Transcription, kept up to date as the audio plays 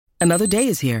Another day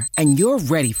is here, and you're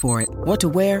ready for it. What to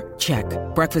wear? Check.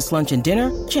 Breakfast, lunch, and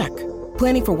dinner? Check.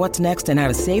 Planning for what's next and how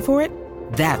to save for it?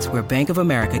 That's where Bank of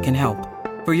America can help.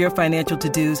 For your financial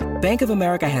to-dos, Bank of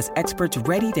America has experts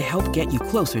ready to help get you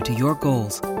closer to your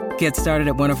goals. Get started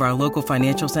at one of our local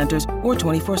financial centers or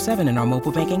 24/7 in our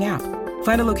mobile banking app.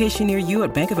 Find a location near you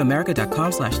at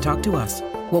bankofamerica.com/talktous.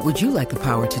 What would you like the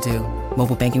power to do?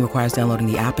 Mobile banking requires downloading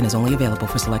the app and is only available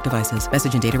for select devices.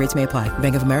 Message and data rates may apply.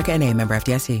 Bank of America N.A., member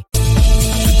FDIC.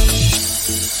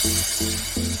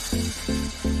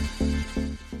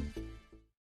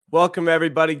 Welcome,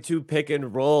 everybody, to Pick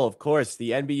and Roll. Of course,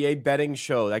 the NBA betting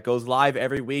show that goes live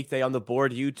every weekday on the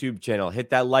Board YouTube channel.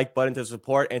 Hit that like button to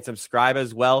support and subscribe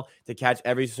as well to catch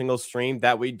every single stream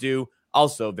that we do.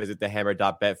 Also, visit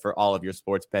thehammer.bet for all of your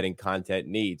sports betting content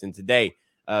needs. And today,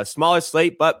 a smaller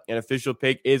slate, but an official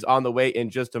pick is on the way in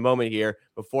just a moment here.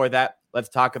 Before that, let's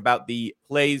talk about the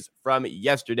plays from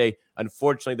yesterday.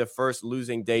 Unfortunately, the first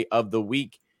losing day of the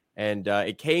week, and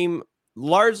it came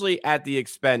largely at the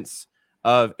expense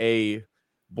of a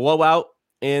blowout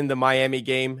in the Miami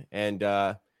game and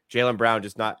Jaylen Brown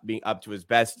just not being up to his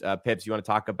best. Pips, you want to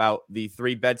talk about the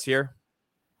three bets here?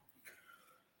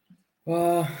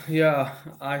 Yeah,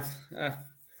 I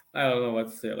don't know what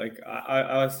to say. Like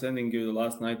I was sending you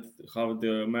last night how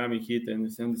the Miami Heat and the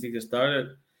 76ers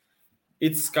started.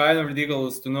 It's kind of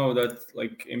ridiculous to know that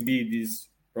like Embiid is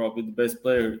probably the best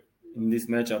player in this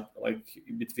matchup, like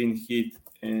between Heat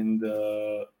and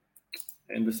the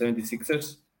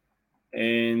 76ers.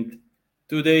 And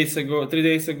 3 days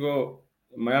ago,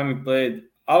 Miami played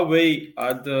away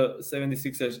at the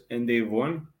 76ers and they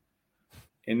won.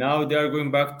 And now they are going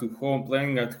back to home,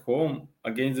 playing at home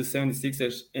against the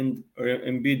 76ers, and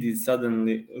Embiid is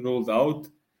suddenly ruled out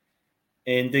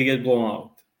and they get blown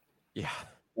out. Yeah.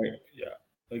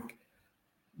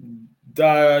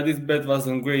 This bet was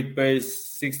on great pace,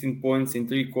 16 points in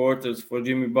 3 quarters for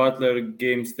Jimmy Butler.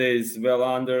 Game stays well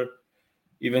under.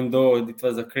 Even though it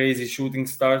was a crazy shooting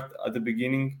start at the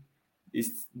beginning,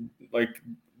 it's like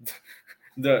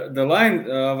the line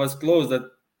was closed at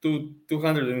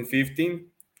 215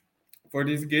 for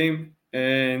this game,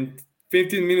 and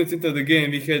 15 minutes into the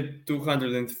game we had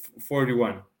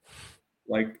 241.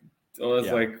 Like I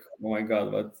was like, oh my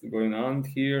god, what's going on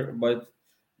here? But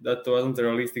that wasn't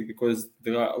realistic because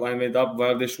the line made up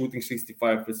while they're shooting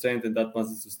 65%, and that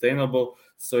wasn't sustainable.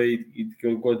 So it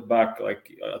got back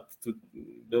like to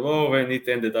below, and it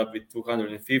ended up with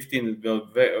 215,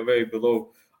 very, very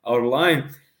below our line.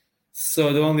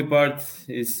 So the only part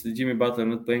is Jimmy Butler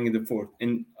not playing in the fourth.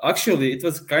 And actually, it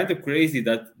was kind of crazy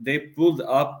that they pulled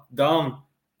down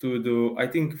to the, I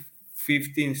think,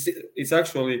 15. It's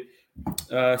actually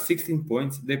 16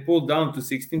 points. They pulled down to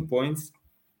 16 points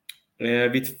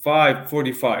with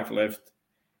 5:45 left.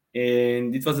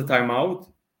 And it was a timeout.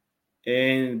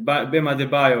 And Bam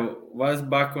Adebayo was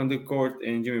back on the court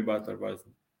and Jimmy Butler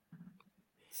wasn't.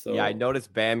 So yeah, I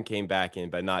noticed Bam came back in,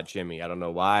 but not Jimmy. I don't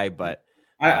know why, but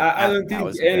I don't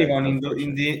think anyone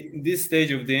in this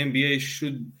stage of the NBA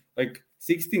should, like,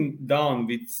 16 down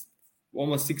with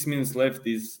almost 6 minutes left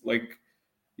is like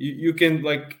you can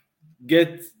like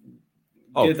get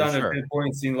under 10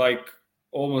 points in like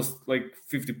almost like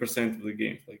 50% of the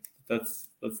game. Like that's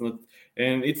not,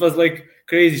 and it was like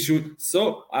crazy shoot.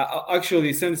 So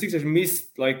actually 76ers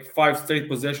missed like 5 straight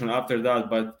possession after that,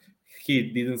 but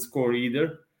Heat didn't score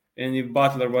either. And if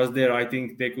Butler was there, I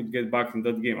think they could get back in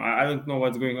that game. I don't know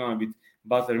what's going on with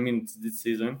Butler minutes this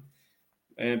season.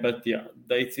 But yeah,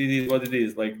 it is what it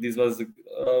is. Like this was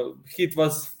Heat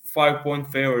was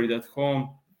 5-point favorite at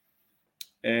home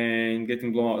and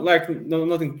getting blown out. Like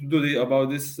nothing to do about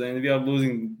this, and we are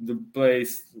losing the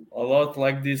place a lot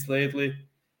like this lately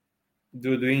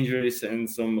due to injuries and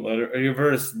some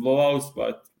reverse blowouts.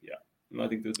 But yeah,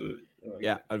 nothing to do.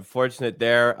 Yeah, unfortunate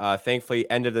there. Thankfully,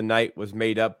 end of the night was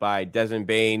made up by Desmond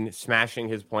Bane smashing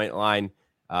his point line.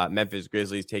 Memphis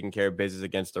Grizzlies taking care of business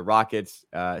against the Rockets.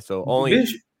 So only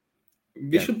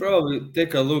we should probably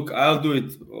take a look. I'll do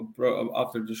it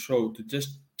after the show to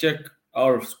just check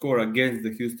our score against the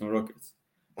Houston Rockets.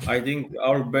 I think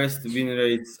our best win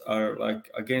rates are like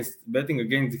betting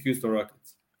against the Houston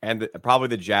Rockets and probably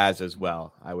the Jazz as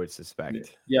well, I would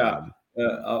suspect. Yeah.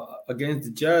 Against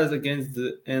the Jazz,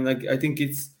 and like I think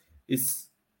it's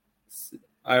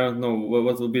I don't know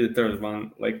what will be the third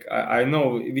one. Like I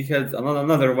know we had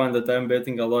another one that I'm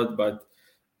betting a lot, but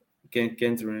can't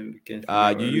remember.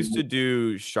 You used to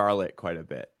do Charlotte quite a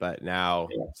bit, but now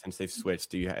since they've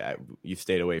switched, you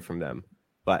stayed away from them.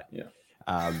 But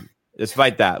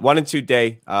despite that, 1-2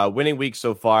 day winning week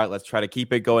so far. Let's try to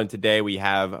keep it going today. We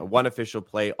have one official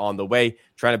play on the way,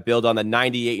 trying to build on the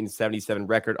 98-77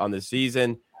 record on the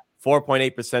season.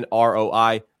 4.8%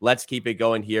 ROI. Let's keep it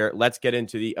going here. Let's get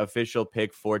into the official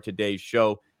pick for today's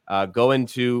show. Going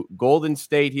to Golden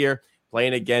State here,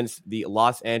 playing against the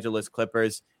Los Angeles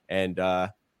Clippers. And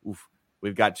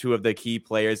we've got two of the key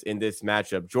players in this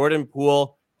matchup. Jordan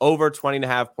Poole, over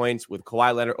 20.5 points, with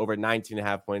Kawhi Leonard over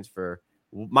 19.5 points for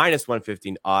minus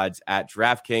 115 odds at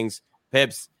DraftKings.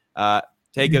 Pips,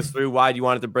 take us through why you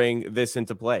wanted to bring this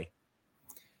into play.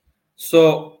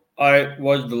 So I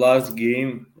watched the last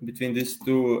game between these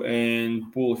two,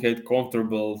 and Poole had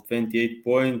comfortable 28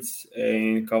 points,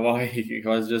 and Kawhi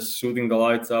was just shooting the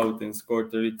lights out and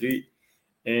scored 33.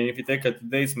 And if you take a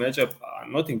today's matchup,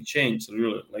 nothing changed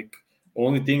really. Like,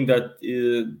 only thing that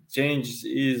changed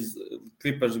is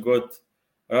Clippers got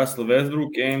Russell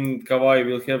Westbrook, and Kawhi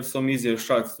will have some easier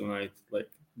shots tonight. Like,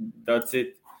 that's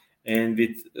it. And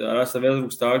with Russell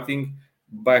Westbrook starting,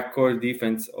 backcourt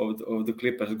defense of the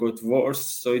Clippers got worse,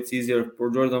 so it's easier for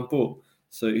Jordan Poole.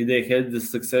 So if they had the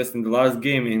success in the last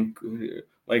game and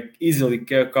easily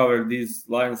cover these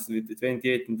lines with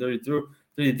 28 and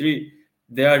 33,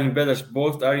 they are in better.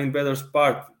 Both are in better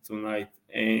spot tonight,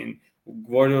 and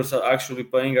Warriors are actually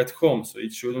playing at home, so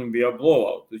it shouldn't be a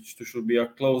blowout. It should be a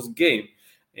close game.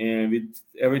 And with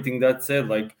everything that said,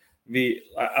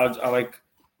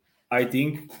 I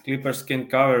think Clippers can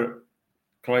cover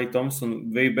Klay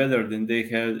Thompson way better than they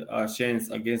had a chance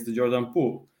against the Jordan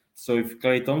Poole. So if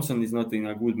Klay Thompson is not in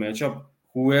a good matchup,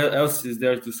 who else is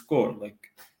there to score? Like,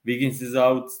 Wiggins is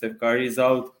out, Steph Curry is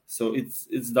out, so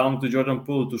it's down to Jordan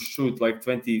Poole to shoot like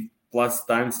 20 plus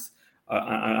times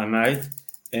a night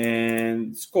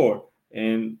and score.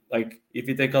 And like, if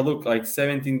you take a look, like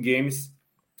 17 games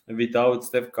without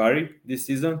Steph Curry this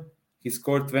season, he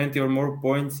scored 20 or more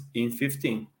points in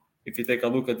 15. If you take a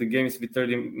look at the games with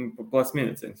 30 plus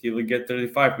minutes, and he will get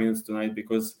 35 minutes tonight,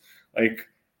 because like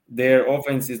their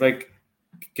offense is like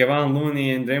Kevin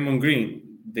Looney and Draymond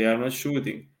Green. They are not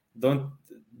shooting. The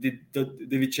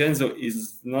Vincenzo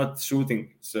is not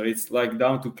shooting. So it's like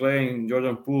down to Klay and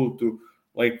Jordan Poole to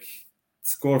like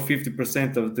score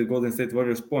 50% of the Golden State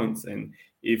Warriors points. And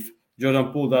if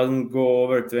Jordan Poole doesn't go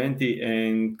over 20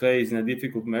 and Klay is in a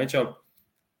difficult matchup,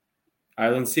 I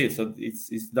don't see it. So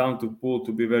it's down to Poole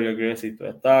to be very aggressive to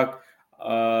attack.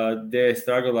 They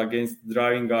struggle against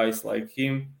driving guys like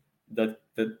him that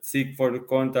seek for the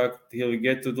contact. He'll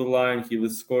get to the line. He will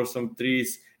score some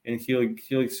threes, and he'll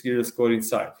score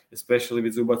inside, especially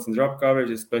with Zubac in drop coverage,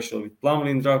 especially with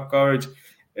Plumlee in drop coverage.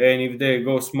 And if they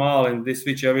go small and they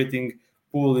switch everything,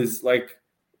 Poole is like,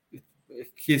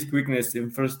 his quickness in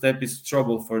first step is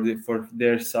trouble for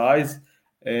their size.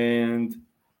 And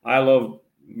I love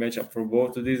matchup for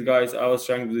both of these guys. I was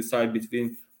trying to decide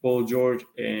between Paul George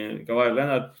and Kawhi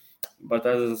Leonard, but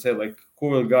as I said, like, who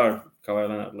will guard Kawhi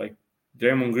Leonard? Like,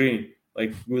 Draymond Green,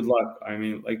 like, good luck. I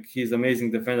mean, like, he's an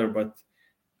amazing defender, but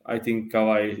I think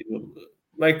Kawhi,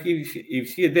 like,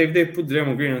 if they put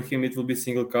Draymond Green on him, it will be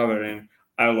single cover, and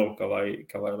I love Kawhi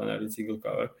Leonard in single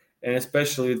cover, and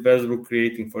especially with Westbrook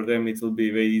creating for them, it will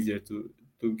be way easier to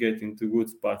get into good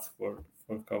spots for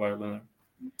Kawhi Leonard.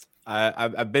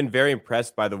 I've been very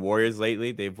impressed by the Warriors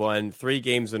lately. They've won 3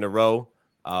 games in a row.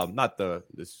 Not the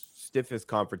stiffest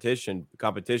competition,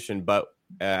 but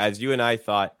as you and I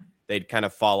thought they'd kind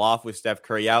of fall off with Steph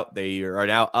Curry out, they are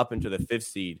now up into the 5th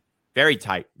seed. Very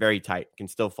tight, can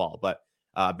still fall. But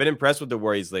I've been impressed with the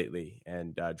Warriors lately.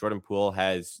 And Jordan Poole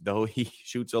has, though he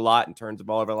shoots a lot and turns the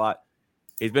ball over a lot,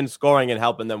 he's been scoring and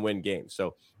helping them win games.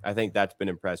 So I think that's been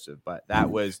impressive. But that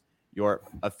was your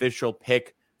official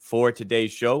pick for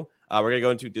today's show. We're going to go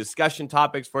into discussion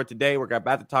topics for today. We're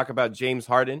about to talk about James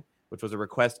Harden, which was a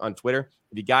request on Twitter.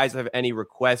 If you guys have any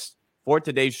requests for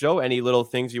today's show, any little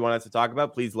things you want us to talk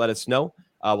about, please let us know.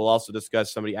 We'll also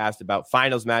discuss, somebody asked about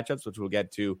finals matchups, which we'll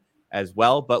get to as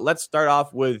well. But let's start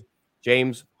off with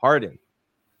James Harden.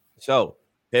 So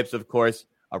Pips, of course,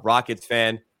 a Rockets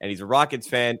fan, and he's a Rockets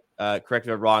fan, correct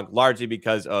me if I'm wrong, largely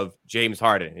because of James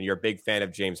Harden, and you're a big fan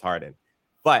of James Harden.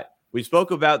 But we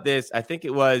spoke about this, I think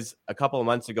it was a couple of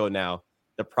months ago now,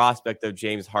 the prospect of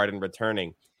James Harden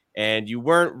returning, and you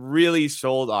weren't really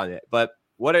sold on it. But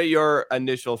what are your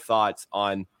initial thoughts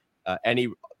on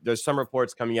there's some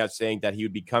reports coming out saying that he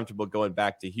would be comfortable going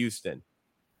back to Houston.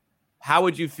 How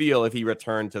would you feel if he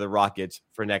returned to the Rockets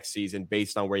for next season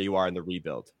based on where you are in the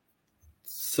rebuild?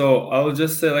 So I will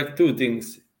just say like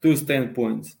two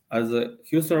standpoints. As a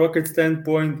Houston Rockets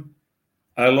standpoint,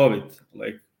 I love it.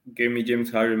 Like, give me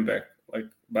James Harden back.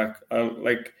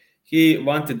 Like he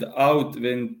wanted out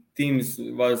when teams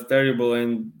was terrible,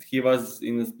 and he was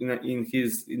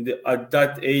at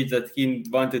that age that he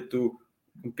wanted to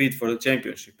compete for the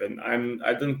championship. And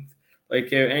I don't like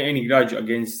have any grudge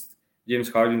against James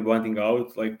Harden wanting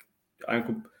out. Like,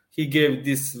 He gave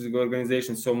this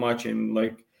organization so much, and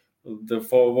like the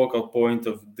focal point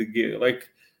of the game, like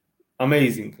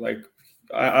amazing. Like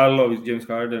I love James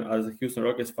Harden as a Houston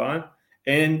Rockets fan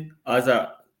and as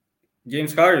a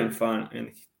James Harden fan,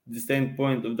 and the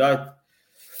standpoint of that,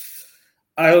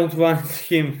 I don't want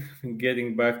him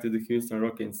getting back to the Houston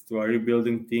Rockets, to a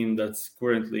rebuilding team that's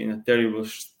currently in a terrible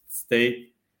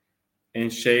state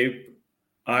and shape.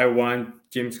 I want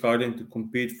James Harden to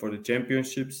compete for the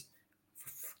championships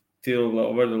till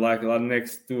over the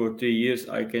next 2 or 3 years.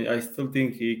 I still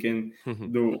think he can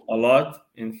do a lot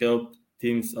and help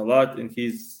teams a lot, and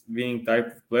he's winning type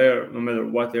of player. No matter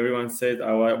what everyone said,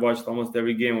 I watched almost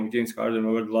every game of James Harden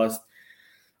over the last,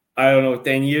 I don't know,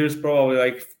 10 years, probably,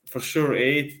 like for sure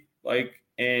 8. Like,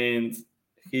 and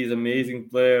he's amazing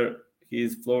player.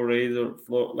 He's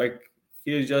like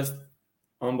he's just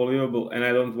unbelievable, and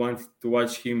I don't want to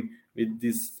watch him with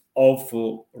this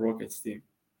awful Rockets team.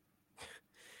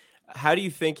 How do you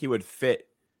think he would fit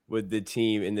with the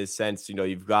team in this sense? You know,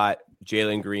 you've got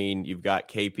Jalen Green, you've got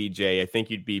KPJ. I think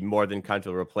you'd be more than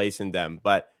comfortable replacing them.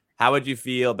 But how would you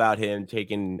feel about him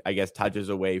taking, I guess, touches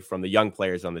away from the young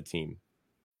players on the team?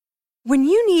 When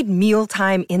you need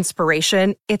mealtime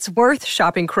inspiration, it's worth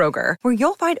shopping Kroger, where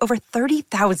you'll find over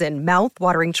 30,000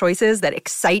 mouth-watering choices that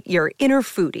excite your inner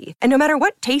foodie. And no matter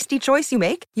what tasty choice you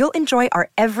make, you'll enjoy our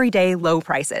everyday low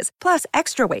prices, plus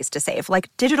extra ways to save,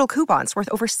 like digital coupons worth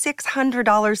over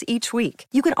 $600 each week.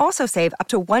 You can also save up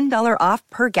to $1 off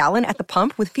per gallon at the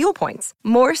pump with fuel points.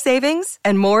 More savings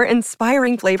and more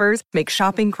inspiring flavors make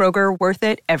shopping Kroger worth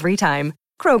it every time.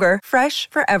 Kroger, fresh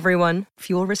for everyone.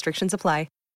 Fuel restrictions apply.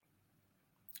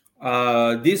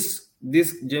 This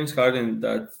James Harden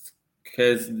that's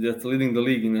leading the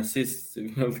league in assists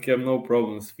will have no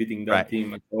problems fitting that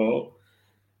team at all.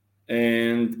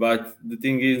 But the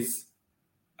thing is,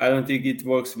 I don't think it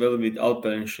works well with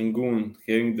Alperen Şengün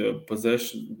having the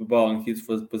ball in his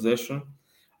first possession.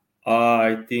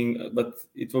 I think, but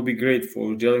it will be great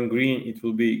for Jalen Green. It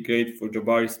will be great for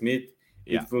Jabari Smith.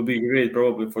 Yeah. It will be great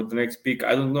probably for the next pick.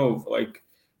 I don't know, like,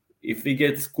 if he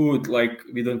gets good, like,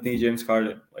 we don't need James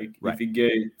Harden. Like, if we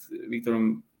get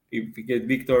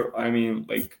Victor, I mean,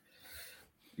 like,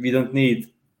 we don't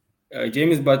need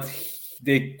James, but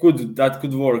that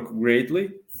could work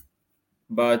greatly.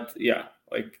 But yeah,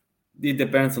 like, it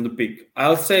depends on the pick. I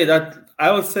would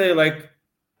say like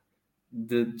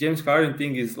the James Harden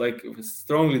thing is like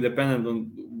strongly dependent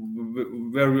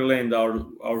on where we land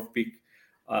our pick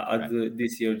at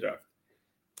this year draft.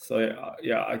 So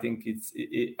yeah, I think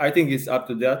it's up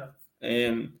to that.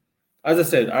 And as I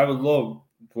said, I would love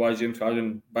to watch James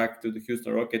Harden back to the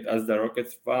Houston Rockets as the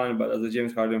Rockets fan, but as a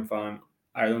James Harden fan,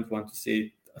 I don't want to see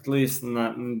it, at least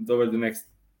not over the next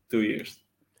 2 years.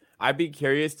 I'd be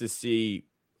curious to see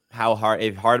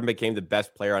if Harden became the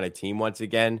best player on a team once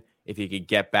again, if he could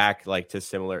get back like to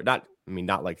similar, not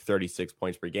like 36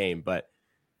 points per game, but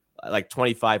like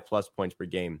 25 plus points per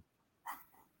game.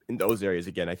 In those areas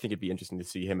again, I think it'd be interesting to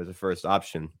see him as a first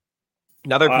option.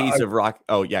 Another piece of rock.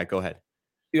 Oh yeah, go ahead.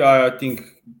 Yeah, I think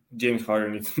James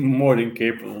Harden is more than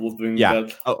capable of doing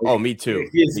that. Oh, me too.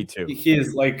 Me too.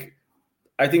 He's like,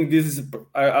 I think this is.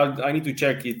 I need to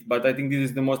check it, but I think this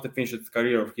is the most efficient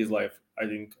career of his life. I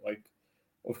think, like,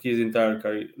 of his entire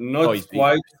career. Not he's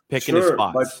quite picking sure, his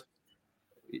spots.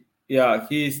 But yeah,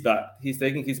 he's that. He's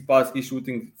taking his spots. He's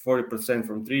shooting 40%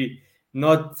 from three.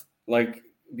 Not like,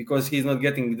 because he's not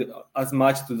getting as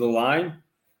much to the line,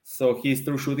 so his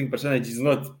true shooting percentage is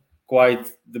not quite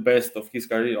the best of his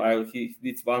career.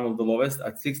 It's one of the lowest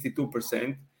at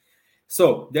 62%.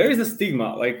 So there is a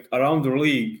stigma, like, around the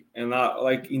league and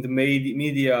like in the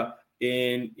media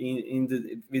and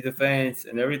with the fans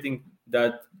and everything,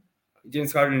 that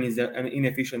James Harden is an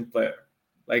inefficient player.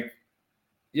 Like,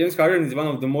 James Harden is one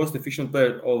of the most efficient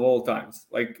players of all times,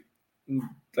 like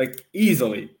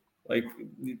easily. Like,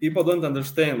 people don't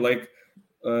understand, like,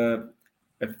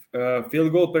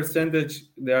 field goal percentage,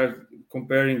 they are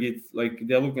comparing it, like,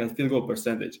 they're looking at field goal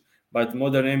percentage. But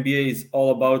modern NBA is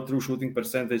all about true shooting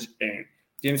percentage, and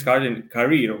James Harden,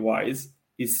 career-wise,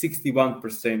 is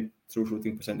 61% true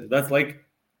shooting percentage. That's like,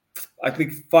 I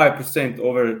think, 5%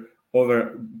 over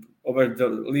the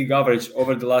league average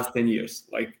over the last 10 years.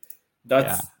 Like,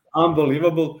 that's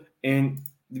unbelievable. And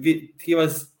he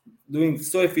was doing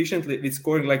so efficiently with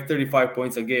scoring like 35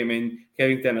 points a game and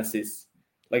having 10 assists.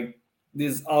 Like,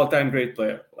 this all-time great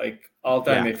player, like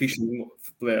all-time efficient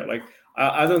player. Like,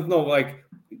 I don't know, like,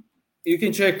 you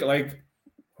can check, like,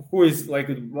 who is like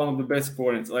one of the best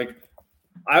scorers. Like,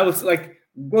 I was like,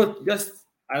 but just,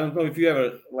 I don't know if you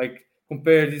ever like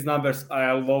compare these numbers.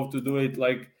 I love to do it.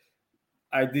 Like,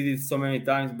 I did it so many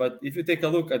times. But if you take a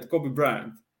look at Kobe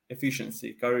Bryant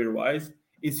efficiency career-wise,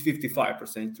 it's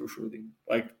 55% true shooting.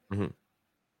 Like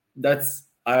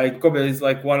Kobe is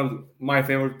like one of my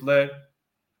favorite player,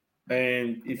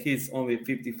 and it hits only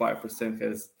 55%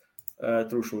 has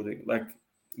true shooting. Like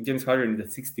James Harden is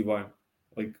at 61.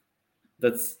 Like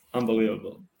that's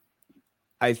unbelievable.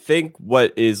 I think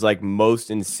what is like most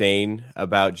insane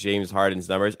about James Harden's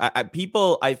numbers, I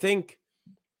think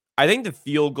the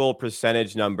field goal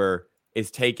percentage number is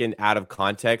taken out of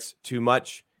context too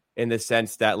much, in the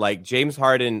sense that like James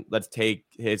Harden, let's take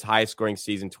his highest scoring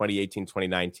season,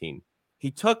 2018-2019. He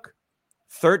took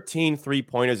 13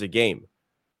 3-pointers a game.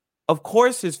 Of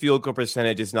course, his field goal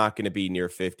percentage is not going to be near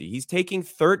 50. He's taking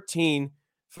 13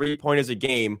 3-pointers a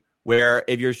game, where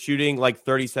if you're shooting like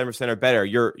 37% or better,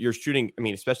 you're shooting, I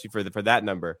mean, especially for that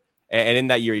number. And in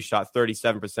that year, he shot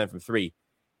 37% from three.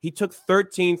 He took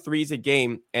 13 threes a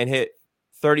game and hit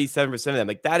 37% of them.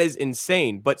 Like, that is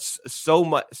insane. But so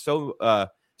much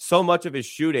of his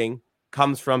shooting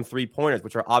comes from 3-pointers,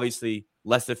 which are obviously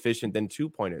less efficient than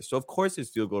 2-pointers. So of course his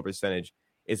field goal percentage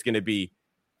is going to be,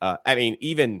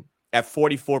 even at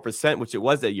 44%, which it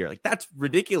was that year, like that's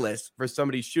ridiculous for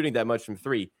somebody shooting that much from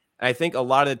three. And I think a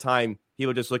lot of the time he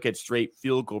will just look at straight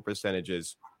field goal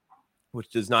percentages, which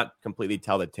does not completely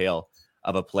tell the tale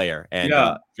of a player. And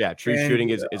true shooting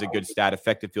is a good stat.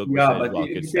 Effective field goal percentage, well,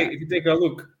 good stat. If you take a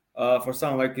look for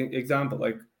some like example,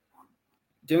 like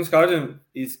James Harden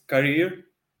is career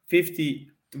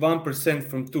 51%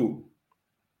 from two,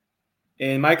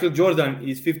 and Michael Jordan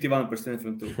is 51%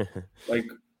 from two. Like,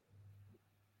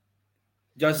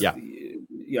 just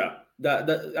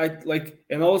that I like.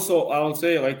 And also I'll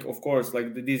say, like, of course,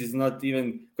 like this is not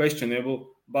even questionable,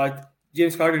 but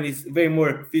James Harden is way more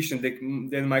efficient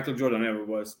than Michael Jordan ever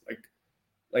was.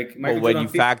 Like Michael when Jordan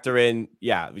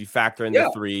you factor in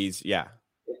the threes,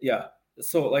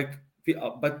 So like,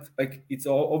 but like it's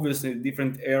all obviously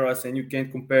different eras, and you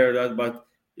can't compare that. But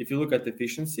if you look at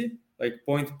efficiency, like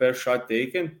point per shot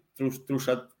taken, through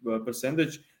shot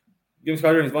percentage, James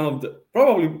Harden is one of the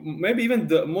probably maybe even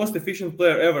the most efficient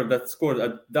player ever that scored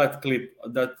at that clip,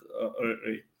 at that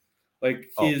rate.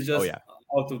 Like he is just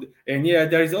out of the, and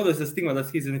there is always a stigma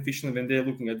that he's inefficient when they're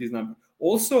looking at this number.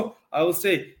 Also, I will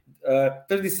say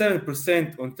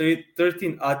 37% on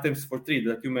 13 attempts for three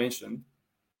that you mentioned.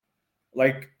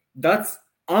 Like that's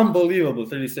unbelievable,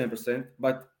 37%.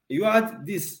 But you add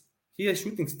this, he is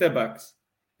shooting step backs,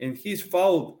 and he's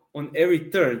fouled on every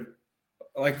third.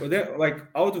 Like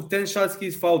out of 10 shots,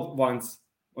 he's fouled once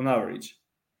on average.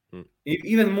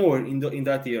 Even more in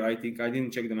that year, I think. I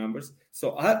didn't check the numbers.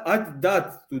 So add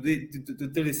that to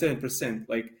 37%.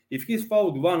 Like if he's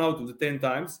fouled 1 out of the 10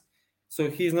 times, so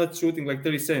he's not shooting like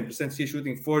 37%. He's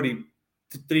shooting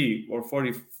 43 or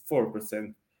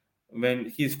 44% when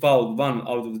he's fouled 1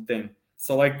 out of the 10.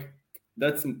 So like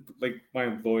that's like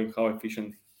mind blowing how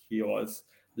efficient he was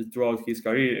throughout his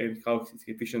career and how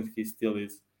efficient he still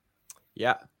is.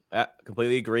 Yeah, I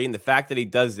completely agree. And the fact that he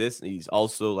does this, and he's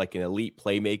also like an elite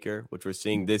playmaker, which we're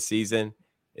seeing this season,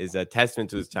 is a testament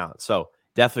to his talent. So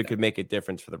definitely could make a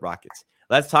difference for the Rockets.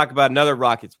 Let's talk about another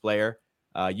Rockets player.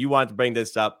 You wanted to bring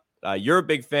this up. You're a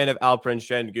big fan of Alperen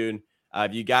Şengün.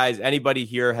 If you guys, anybody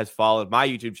here has followed my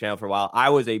YouTube channel for a while, I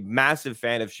was a massive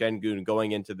fan of Şengün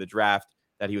going into the draft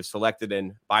that he was selected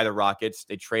in by the Rockets.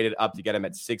 They traded up to get him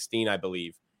at 16, I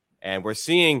believe. And we're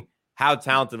seeing how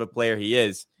talented of a player he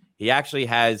is. He actually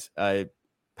has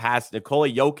passed Nikola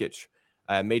Jokic,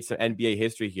 made some NBA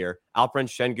history here. Alperen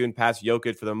Şengün passed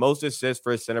Jokic for the most assists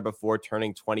for a center before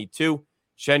turning 22.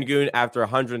 Şengün, after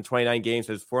 129 games,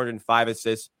 has 405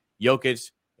 assists.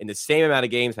 Jokic, in the same amount of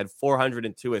games, had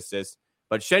 402 assists.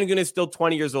 But Şengün is still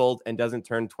 20 years old and doesn't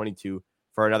turn 22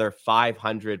 for another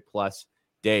 500-plus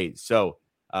days. So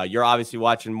you're obviously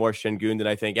watching more Şengün than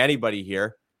I think anybody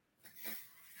here.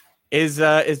 Is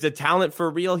the talent for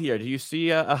real here? Do you see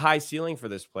a high ceiling for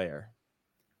this player?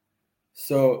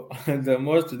 So the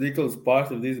most ridiculous part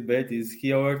of this bet is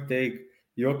he overtake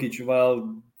Jokic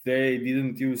while they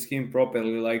didn't use him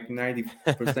properly, like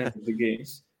 90% of the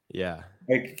games. Yeah,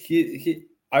 like he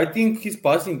I think his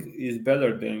passing is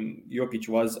better than Jokic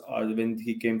was when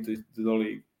he came to the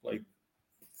league. Like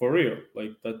for real,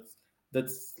 like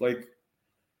that's like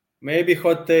maybe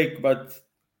hot take, but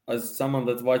as someone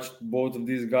that watched both of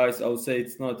these guys, I would say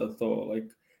it's not at all. Like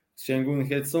Şengün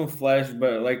had some flash,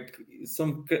 but like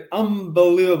some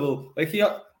unbelievable. Like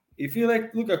if you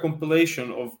like look at a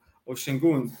compilation of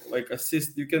Şengün like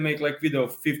assists, you can make like video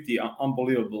of 50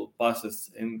 unbelievable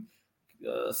passes and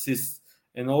assists.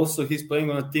 And also he's playing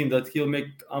on a team that he'll make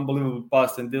unbelievable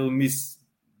passes and they'll miss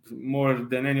more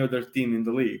than any other team in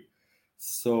the league.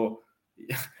 So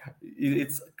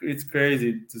it's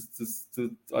crazy to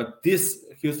this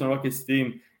Houston Rockets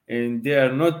team, and they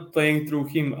are not playing through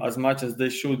him as much as they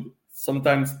should.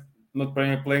 Sometimes not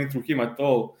playing through him at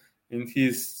all, and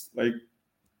he's like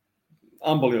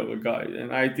unbelievable guy.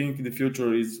 And I think the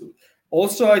future is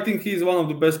also. I think he's one of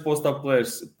the best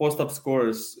post-up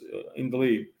scorers in the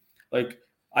league. Like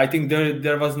I think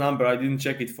there was number. I didn't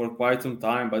check it for quite some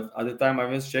time, but at the time I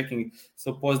was checking.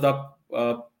 So post-up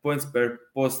points per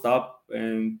post-up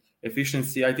and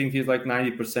efficiency, I think he's like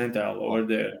 90% over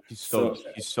there. He's so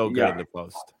good in the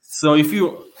post. So if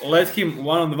you let him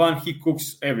one-on-one, he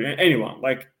cooks anyone.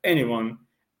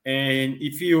 And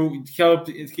if you help,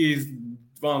 he's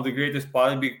one of the greatest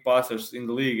big passers in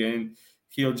the league, and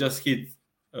he'll just hit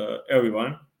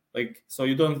everyone. Like so,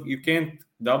 you can't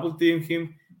double team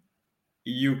him.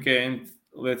 You can't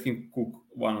let him cook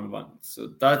one-on-one.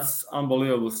 So that's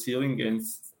unbelievable ceiling and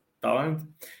talent.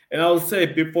 And I will say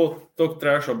people talk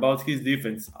trash about his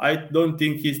defense. I don't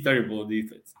think he's terrible at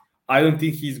defense. I don't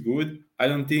think he's good. I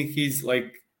don't think he's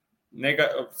like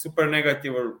super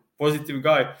negative or positive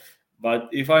guy. But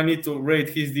if I need to rate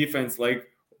his defense like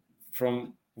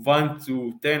from 1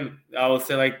 to 10, I will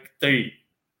say like 3.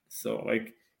 So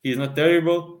like he's not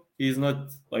terrible. He's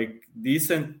not like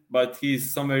decent, but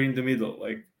he's somewhere in the middle.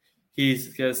 Like he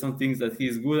has some things that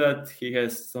he's good at. He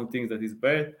has some things that he's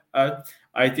bad at.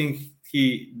 I think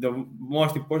the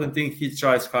most important thing, he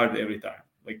tries hard every time.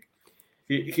 Like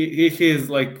he is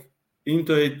like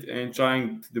into it and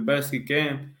trying the best he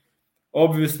can.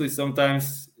 Obviously,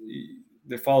 sometimes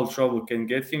the foul trouble can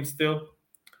get him still,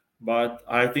 but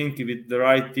I think with the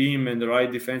right team and the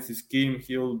right defensive scheme,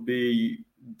 he'll be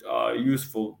a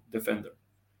useful defender.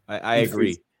 I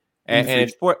agree, and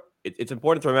it's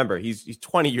important to remember he's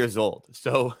 20 years old,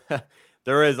 so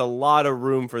there is a lot of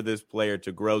room for this player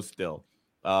to grow still.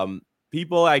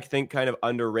 People, I think, kind of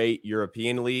underrate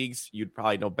European leagues. You'd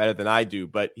probably know better than I do,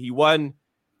 but he won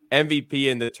MVP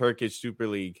in the Turkish Super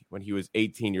League when he was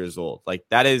 18 years old. Like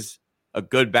that is a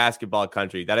good basketball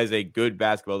country. That is a good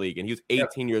basketball league, and he was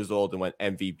 18 years old and went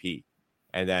MVP,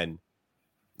 and then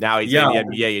now he's in the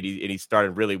NBA and he's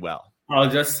started really well. I'll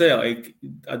just say, like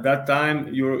at that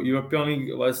time, European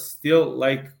League was still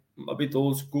like a bit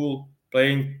old school,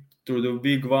 playing through the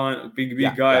big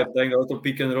guy, playing a lot of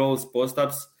pick and rolls, post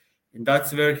ups, and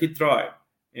that's where he thrived.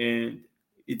 And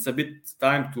it's a bit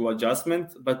time to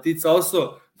adjustment, but it's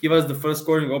also he was the first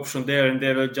scoring option there, and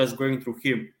they were just going through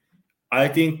him. I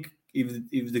think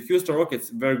if the Houston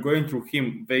Rockets were going through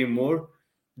him way more,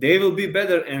 they will be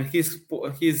better, and his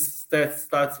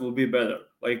stats will be better.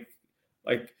 Like.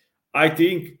 I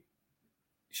think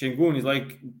Şengün is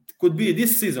like could be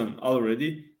this season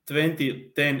already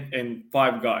 20, 10, and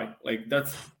 5 guy. Like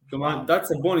that's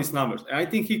a bonus numbers. And I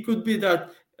think he could be that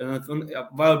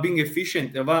while being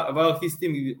efficient, while his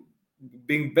team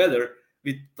being better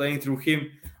with playing through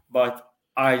him. But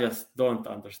I just don't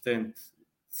understand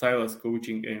Silas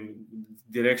coaching and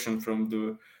direction from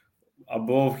the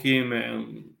above him,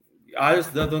 and I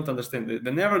just don't understand it.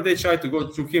 Whenever they try to go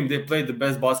through him, they play the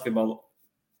best basketball.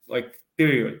 Like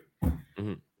period,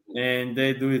 and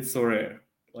they do it so rare.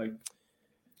 Like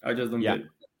I just don't get it.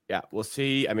 Yeah, we'll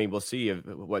see. I mean, we'll see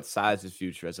what Silas'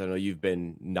 future is. I know you've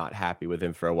been not happy with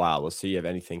him for a while. We'll see if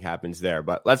anything happens there.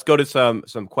 But let's go to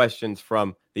some questions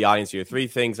from the audience here. 3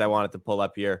 things I wanted to pull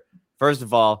up here. First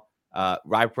of all,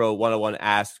 Rypro 101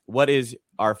 asks, "What is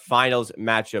our finals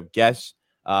matchup guess?"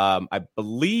 I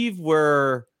believe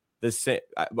we're the same.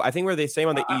 I think we're the same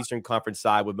on the Eastern Conference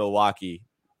side with Milwaukee.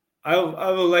 I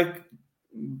would like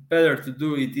better to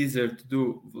do it, easier to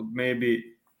do maybe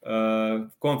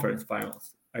conference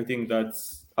finals. I think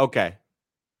that's okay.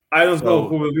 I don't know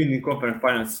who will win in conference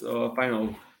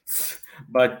finals,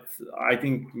 but I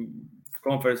think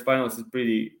conference finals is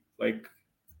pretty like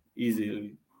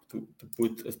easy to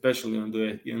put, especially on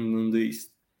the East.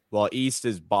 Well, East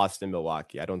is Boston,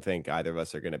 Milwaukee. I don't think either of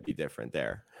us are going to be different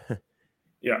there.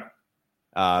 Yeah.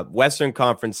 Western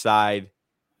Conference side.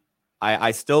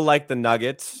 I still like the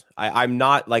Nuggets. I'm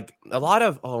not like a lot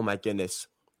of, oh my goodness.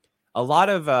 A lot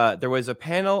of, there was a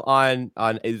panel on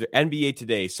NBA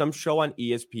Today, some show on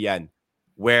ESPN,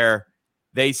 where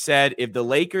they said if the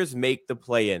Lakers make the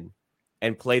play-in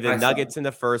and play the Nuggets in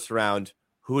the first round,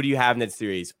 who do you have in that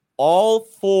series? All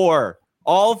four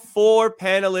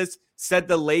panelists said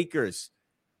the Lakers.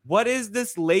 What is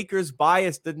this Lakers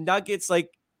bias? The Nuggets, like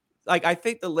I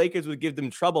think the Lakers would give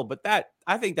them trouble, but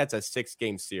I think that's a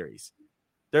 6-game series.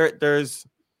 There's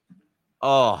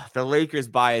the Lakers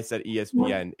bias at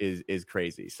ESPN is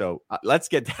crazy. So let's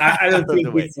get that. I don't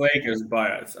think it's Lakers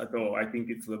bias at all. I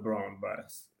think it's LeBron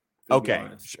bias. be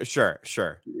honest. Sure.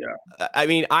 Yeah. I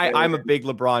mean, I'm a big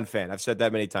LeBron fan. I've said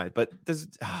that many times, but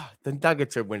the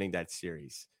Nuggets are winning that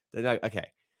series. Okay.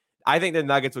 I think the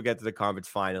Nuggets will get to the conference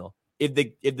final. If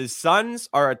the Suns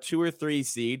are a 2 or 3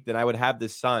 seed, then I would have the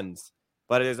Suns.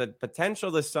 But there's a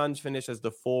potential the Suns finish as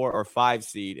the 4 or 5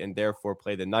 seed and therefore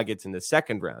play the Nuggets in the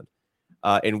second round.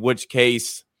 In which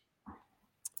case,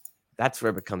 that's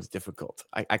where it becomes difficult.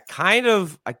 I kind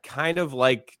of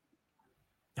like.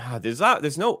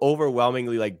 There's no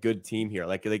overwhelmingly like good team here.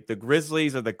 Like the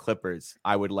Grizzlies or the Clippers,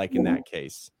 I would like in that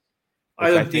case.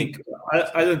 I don't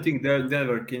think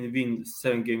Denver can win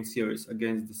 7-game series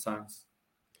against the Suns.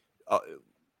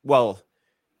 Well,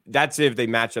 that's if they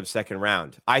match up second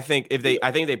round. I think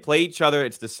they play each other,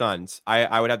 it's the Suns.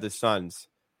 I would have the Suns.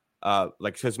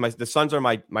 Because the Suns are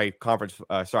my conference.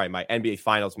 My NBA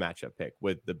Finals matchup pick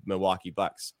with the Milwaukee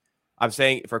Bucks. I'm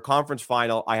saying for conference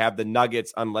final, I have the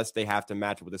Nuggets unless they have to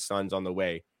match with the Suns on the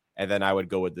way, and then I would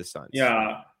go with the Suns.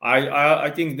 Yeah, I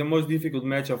think the most difficult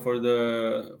matchup for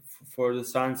the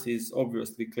Suns is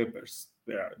obviously Clippers.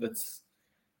 Yeah,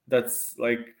 that's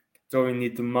like throwing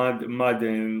it to mud,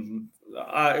 and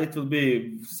it will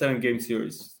be 7-game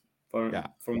series for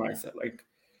my side. Like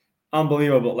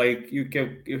unbelievable. Like you have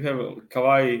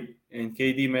Kawhi and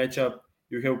KD matchup.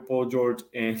 You have Paul George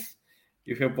and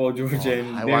Devin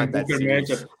Booker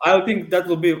matchup. I think that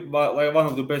will be like one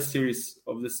of the best series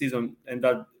of the season, and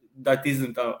that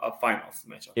isn't a finals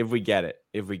matchup. If we get it.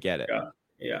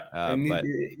 Yeah. But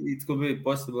it could be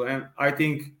possible, and I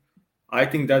think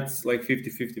that's like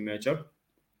 50-50 matchup.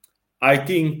 I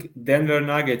think Denver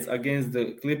Nuggets against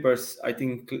the Clippers. I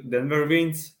think Denver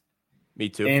wins. Me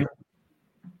too.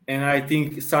 And I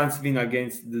think Suns win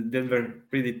against the Denver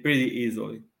pretty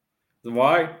easily.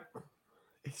 Why?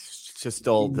 It's just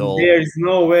all. There is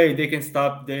no way they can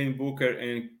stop Devin Booker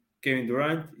and Kevin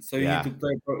Durant. So need to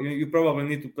play. You probably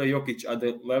need to play Jokic at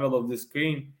the level of the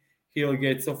screen. He'll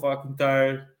get so fucking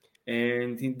tired,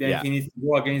 and then he needs to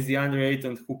go against DeAndre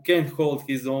Ayton, who can't hold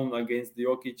his own against the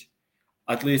Jokic,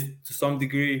 at least to some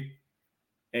degree.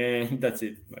 And that's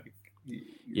it. Like,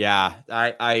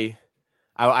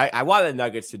 I want the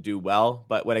Nuggets to do well,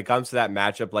 but when it comes to that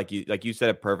matchup, like you said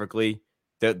it perfectly,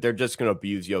 they're just going to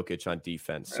abuse Jokic on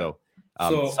defense. So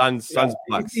Suns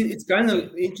Bucks. It's kind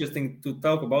of interesting to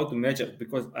talk about the matchup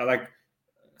because I like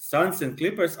Suns and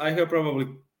Clippers. I have probably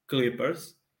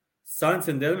Clippers. Suns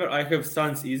and Denver, I have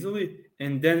Suns easily,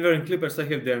 and Denver and Clippers, I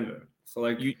have Denver. So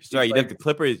like, you'd have the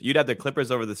Clippers. You'd have the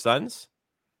Clippers over the Suns.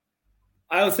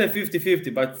 I'll say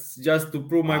 50-50, but just to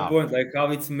prove my point, like how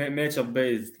it's matchup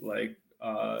based, like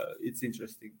it's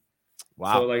interesting.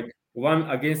 Wow. So like one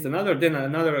against another, then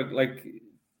another like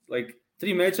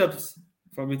 3 matchups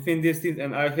from between these teams,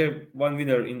 and I have one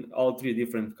winner in all 3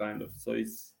 different kind of. So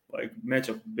it's like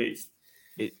matchup based.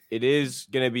 It is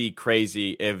going to be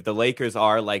crazy if the Lakers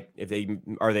are like, if they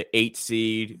are the 8th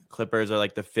seed, Clippers are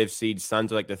like the 5th seed,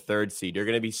 Suns are like the 3rd seed. You're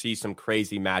going to see some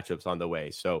crazy matchups on the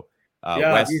way. So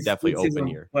West is definitely open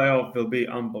here. Playoff will be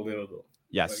unbelievable.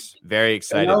 Yes, very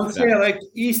excited. I would say like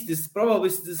East is probably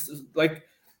this like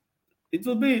it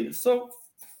will be so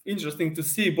interesting to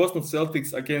see Boston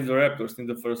Celtics against the Raptors in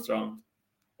the first round.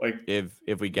 Like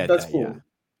if we get that's that, cool.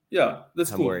 Yeah, that's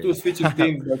cool. Worried. 2 switching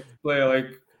teams that play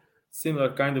like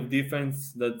similar kind of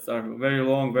defense that are very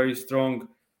long, very strong.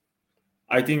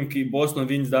 I think Boston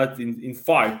wins that in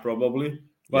 5 probably,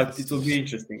 but it will be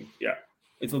interesting. Yeah,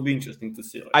 it will be interesting to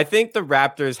see. Like, I think the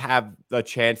Raptors have a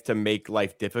chance to make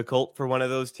life difficult for one of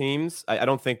those teams. I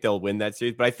don't think they'll win that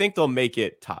series, but I think they'll make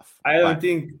it tough. I don't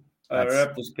think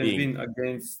Raptors can win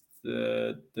against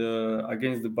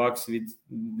the Bucks with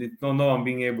no one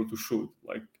being able to shoot.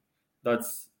 Like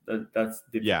that's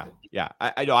difficult. Yeah.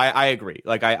 I know. I agree.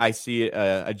 Like I see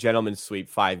a gentleman's sweep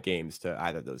 5 games to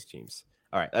either of those teams.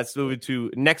 All right, let's move to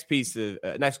next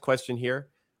question here.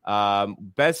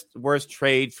 Best worst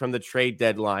trades from the trade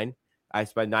deadline. I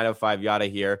spent 905 Yada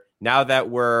here. Now that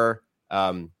we're,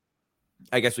 I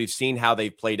guess we've seen how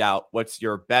they've played out. What's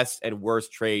your best and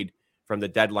worst trade from the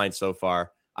deadline so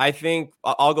far? I think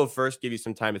I'll go first. Give you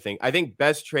some time to think. I think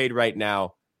best trade right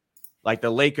now. Like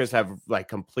the Lakers have like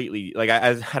completely like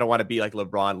I don't want to be like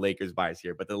LeBron Lakers bias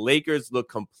here, but the Lakers look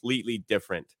completely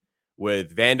different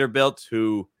with Vanderbilt,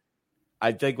 who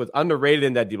I think was underrated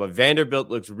in that deal. But Vanderbilt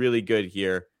looks really good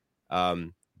here.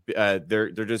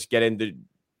 They're just getting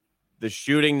the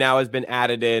shooting now has been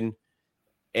added in,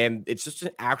 and it's just an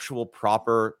actual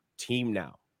proper team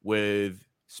now with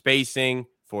spacing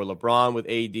for LeBron with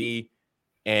AD.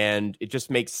 And it just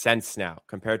makes sense now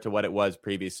compared to what it was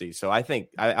previously. So I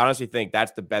honestly think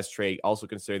that's the best trade. Also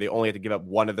consider they only have to give up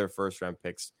one of their first round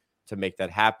picks to make that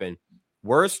happen.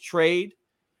 Worst trade.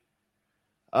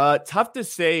 Tough to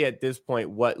say at this point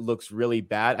what looks really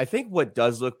bad. I think what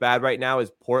does look bad right now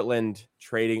is Portland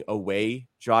trading away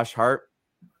Josh Hart.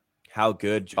 How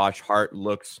good Josh Hart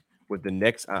looks with the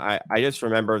Knicks. I just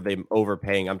remember them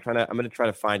overpaying. I'm going to try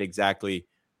to find exactly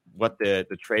what the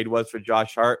trade was for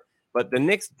Josh Hart, but the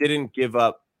Knicks didn't give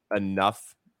up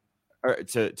enough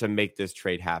to make this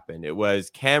trade happen. It was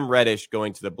Cam Reddish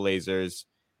going to the Blazers,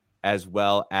 as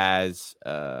well as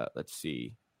let's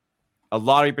see, a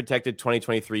lottery protected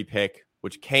 2023 pick,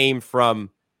 which came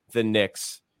from the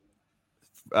Knicks.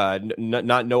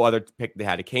 Not no other pick they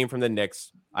had. It came from the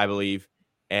Knicks, I believe.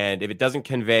 And if it doesn't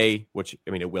convey, which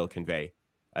I mean, it will convey,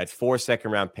 it's 4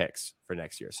 second-round picks for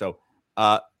next year. So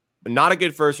not a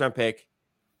good first-round pick,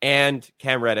 and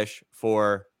Cam Reddish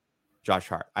for Josh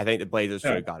Hart. I think the Blazers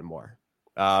should have gotten more.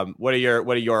 What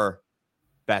are your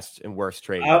best and worst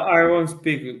trades? I won't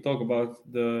talk about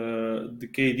the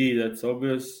KD. That's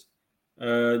obvious.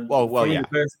 For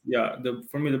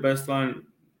me, the best one,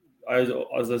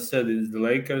 as I said, is the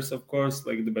Lakers. Of course,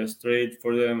 like the best trade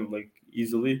for them, like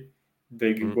easily.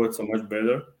 They got so much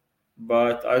better.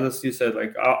 But as you said,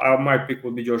 like my pick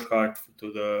would be Josh Hart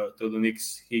to the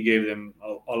Knicks. He gave them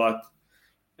a lot,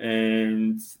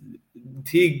 and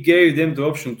he gave them the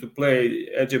option to play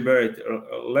RJ Barrett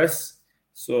less.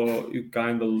 So you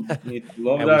kind of need to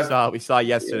love that. We saw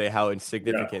yesterday how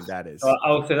insignificant that is. So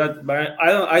I would say that, but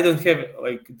I don't have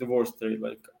like the worst trade.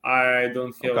 Like I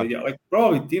don't have like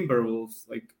probably Timberwolves.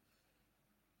 Like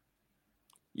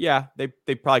yeah,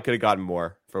 they probably could have gotten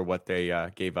more for what they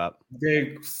gave up.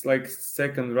 They like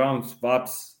second round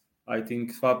swaps. I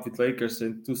think swap with Lakers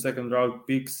and 2 second-round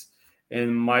picks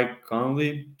and Mike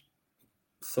Conley.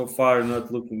 So far,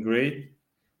 not looking great.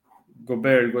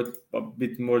 Gobert got a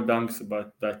bit more dunks,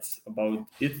 but that's about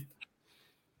it.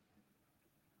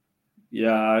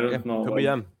 Yeah, I don't know. Could be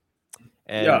them.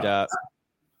 And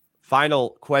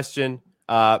final question.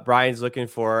 Brian's looking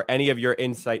for any of your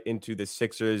insight into the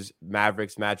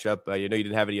Sixers-Mavericks matchup. You know you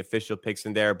didn't have any official picks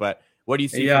in there, but what do you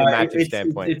see from a matchup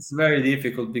standpoint? It's very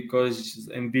difficult because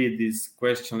Embiid is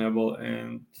questionable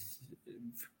and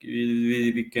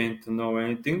we can't know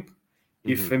anything.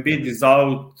 If Embiid is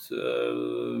out,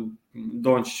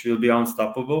 Doncic will be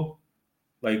unstoppable.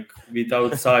 Like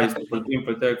without size to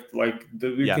protect, like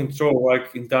we can throw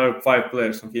like entire 5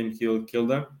 players on him, he'll kill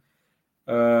them.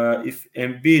 If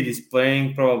Embiid is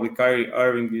playing, probably Kyrie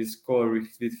Irving will score with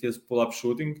his pull-up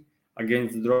shooting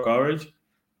against the draw coverage.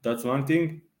 That's one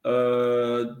thing.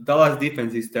 Dallas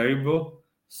defense is terrible,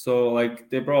 so like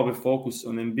they probably focus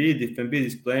on Embiid. If Embiid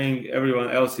is playing,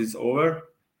 everyone else is over.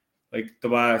 Like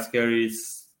Tobias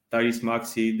Harris, Tyrese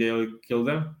Maxey, they'll kill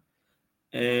them.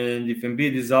 And if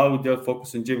Embiid is out, they'll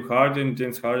focus on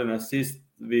James Harden assist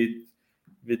with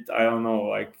I don't know,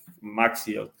 like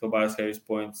Maxey or Tobias Harris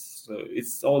points. So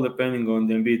it's all depending on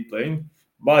the Embiid playing.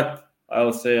 But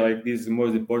I'll say like this is the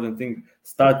most important thing.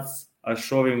 Stats are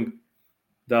showing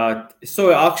that.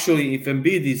 So actually, if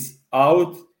Embiid is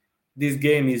out, this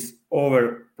game is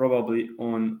over probably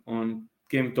on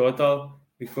game total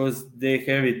because they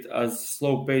have it as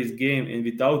slow-paced game. And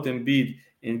without Embiid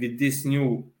and with this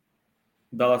new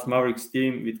Dallas Mavericks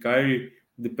team with Kyrie,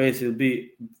 the pace will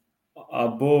be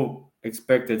above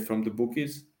expected from the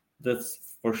bookies.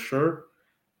 That's for sure.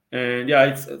 And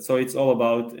it's all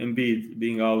about Embiid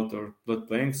being out or not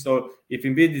playing. So if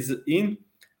Embiid is in,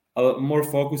 more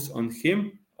focus on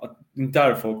him,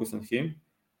 entire focus on him,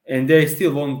 and they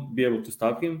still won't be able to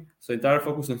stop him. So entire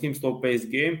focus on him,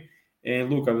 slow-paced game, and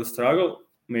Luka will struggle,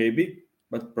 maybe,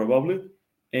 but probably.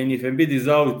 And if Embiid is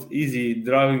out, easy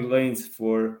driving lanes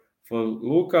for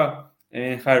Luka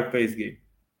and higher pace game.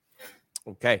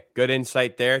 Okay, good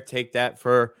insight there. Take that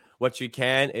for what you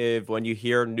can when you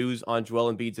hear news on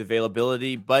Joel Embiid's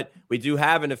availability. But we do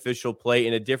have an official play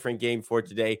in a different game for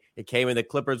today. It came in the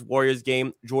Clippers-Warriors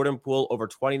game. Jordan Poole over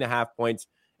 20.5 points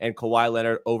and Kawhi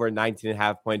Leonard over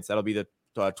 19.5 points. That'll be the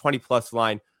 20-plus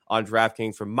line on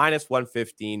DraftKings for minus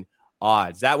 115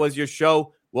 odds. That was your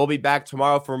show. We'll be back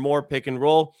tomorrow for more Pick and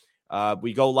Roll.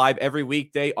 We go live every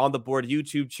weekday on the Board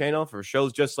YouTube channel for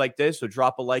shows just like this. So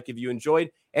drop a like if you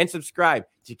enjoyed and subscribe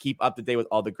to keep up to date with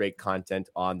all the great content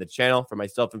on the channel. For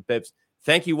myself and Pips,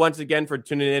 thank you once again for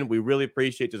tuning in. We really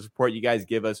appreciate the support you guys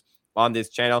give us on this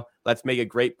channel. Let's make a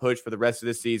great push for the rest of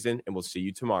the season, and we'll see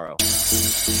you tomorrow.